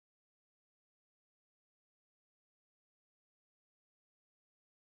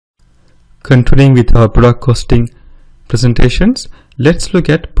Continuing with our product costing presentations, let's look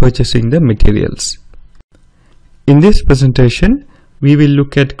at purchasing the materials. In this presentation, we will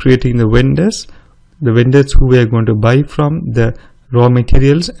look at creating the vendors who we are going to buy from, the raw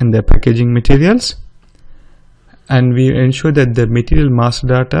materials and the packaging materials, and we ensure that the material master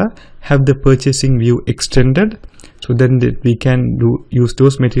data have the purchasing view extended, so then we can use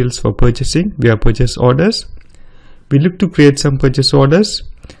those materials for purchasing via purchase orders. We look to create some purchase orders,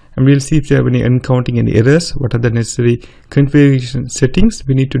 and we'll see if we have any encountering any errors, what are the necessary configuration settings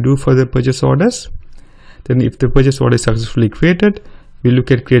we need to do for the purchase orders. Then if the purchase order is successfully created, we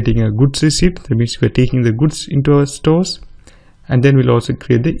look at creating a goods receipt. That means we're taking the goods into our stores, and then we'll also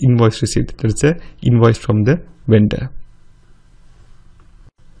create the invoice receipt. That's an invoice from the vendor.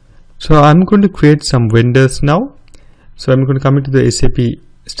 So I'm going to create some vendors now. So I'm going to come into the SAP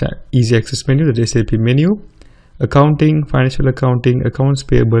Easy Access menu, the SAP menu, accounting, financial accounting, accounts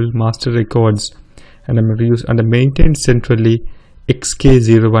payable, master records, and I'm going to use under maintain centrally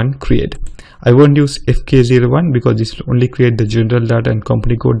XK01 create. I won't use FK01 because this will only create the general data and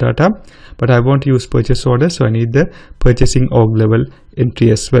company code data, but I want to use purchase order, so I need the purchasing org level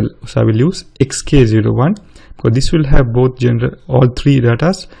entry as well. So I will use XK01 because this will have both all three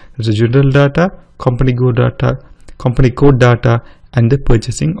datas. There's a general data, company code data, and the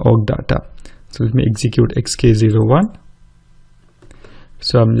purchasing org data. So let me execute XK01.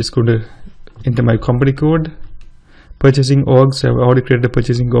 So I'm just going to enter my company code. Purchasing orgs, I've already created a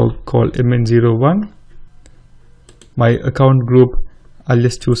purchasing org called MN01. My account group, I'll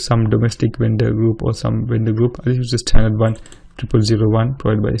just choose some domestic vendor group or some vendor group. I'll use the standard one, 0001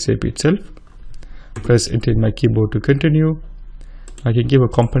 provided by SAP itself. Press enter in my keyboard to continue. I can give a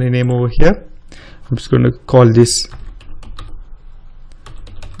company name over here. I'm just going to call this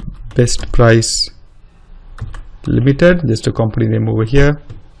Best Price Limited, just a company name over here.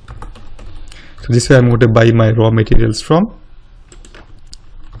 So this way I'm going to buy my raw materials from.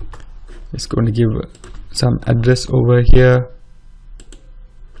 It's going to give some address over here.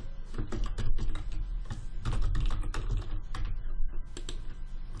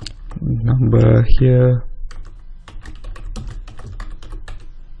 Number here.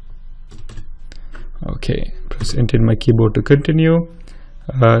 Okay, press enter in my keyboard to continue.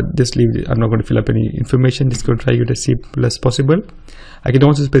 Just leave it. I'm not going to fill up any information. Just going to try to get as simple as possible. I can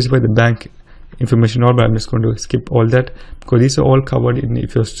also specify the bank information all, but I'm just going to skip all that because these are all covered in,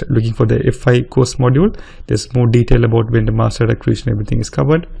 if you're looking for the F5 course module, there's more detail about vendor master data creation, everything is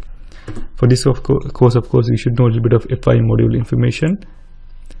covered. For this course, of course, you should know a little bit of F5 module information.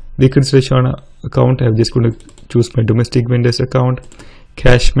 Reconciliation account, I'm just going to choose my domestic vendors account.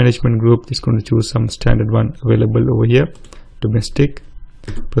 Cash management group, just going to choose some standard one available over here, domestic.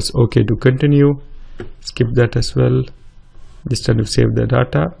 Press OK to continue. Skip that as well. Just try to save the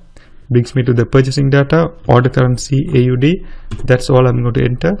data. Brings me to the purchasing data, order currency, AUD. That's all I'm going to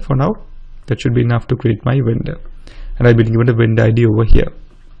enter for now. That should be enough to create my vendor. And I've been given a vendor ID over here,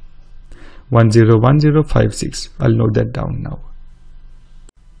 101056. I'll note that down now.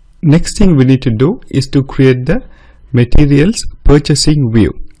 Next thing we need to do is to create the materials purchasing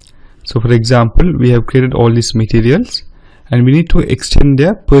view. So for example, we have created all these materials and we need to extend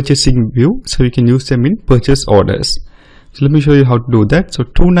their purchasing view so we can use them in purchase orders. So let me show you how to do that. So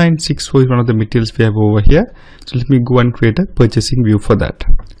 2964 is one of the materials we have over here. So let me go and create a purchasing view for that.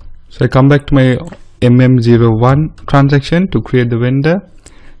 So I come back to my MM01 transaction to create the vendor.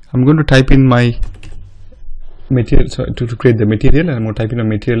 I'm going to type in my material, so to create the material, and I'm going to type in a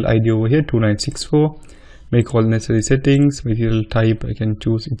material ID over here, 2964. Make all necessary settings. Material type, I can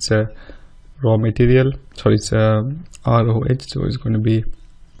choose it's a raw material. Sorry, it's a ROH, so it's going to be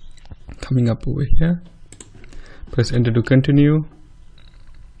coming up over here. Press enter to continue.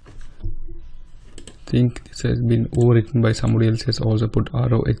 I think this has been overwritten by somebody else, has also put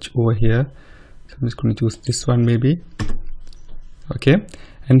ROH over here. So I'm just going to choose this one maybe. Okay,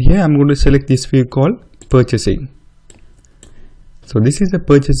 and here I'm going to select this view called purchasing. So this is the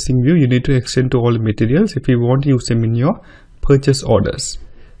purchasing view. You need to extend to all the materials if you want to use them in your purchase orders.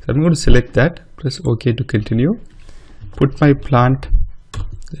 So I'm going to select that, press OK to continue. Put my plant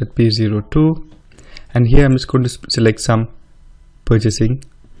at P02. And here I'm just going to select some purchasing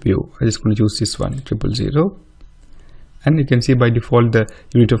view. I'm just going to choose this one, 000. And you can see by default the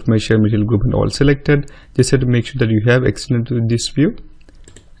unit of measure, material group and all selected. Just have to make sure that you have extended to this view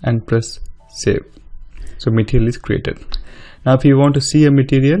and press save. So material is created. Now if you want to see a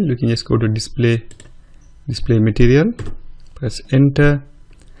material, you can just go to display material, press enter,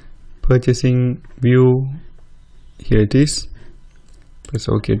 purchasing view, here it is. Press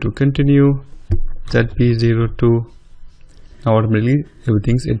OK to continue. ZP02 Now automatically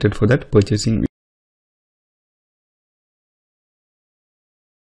everything's entered for that purchasing.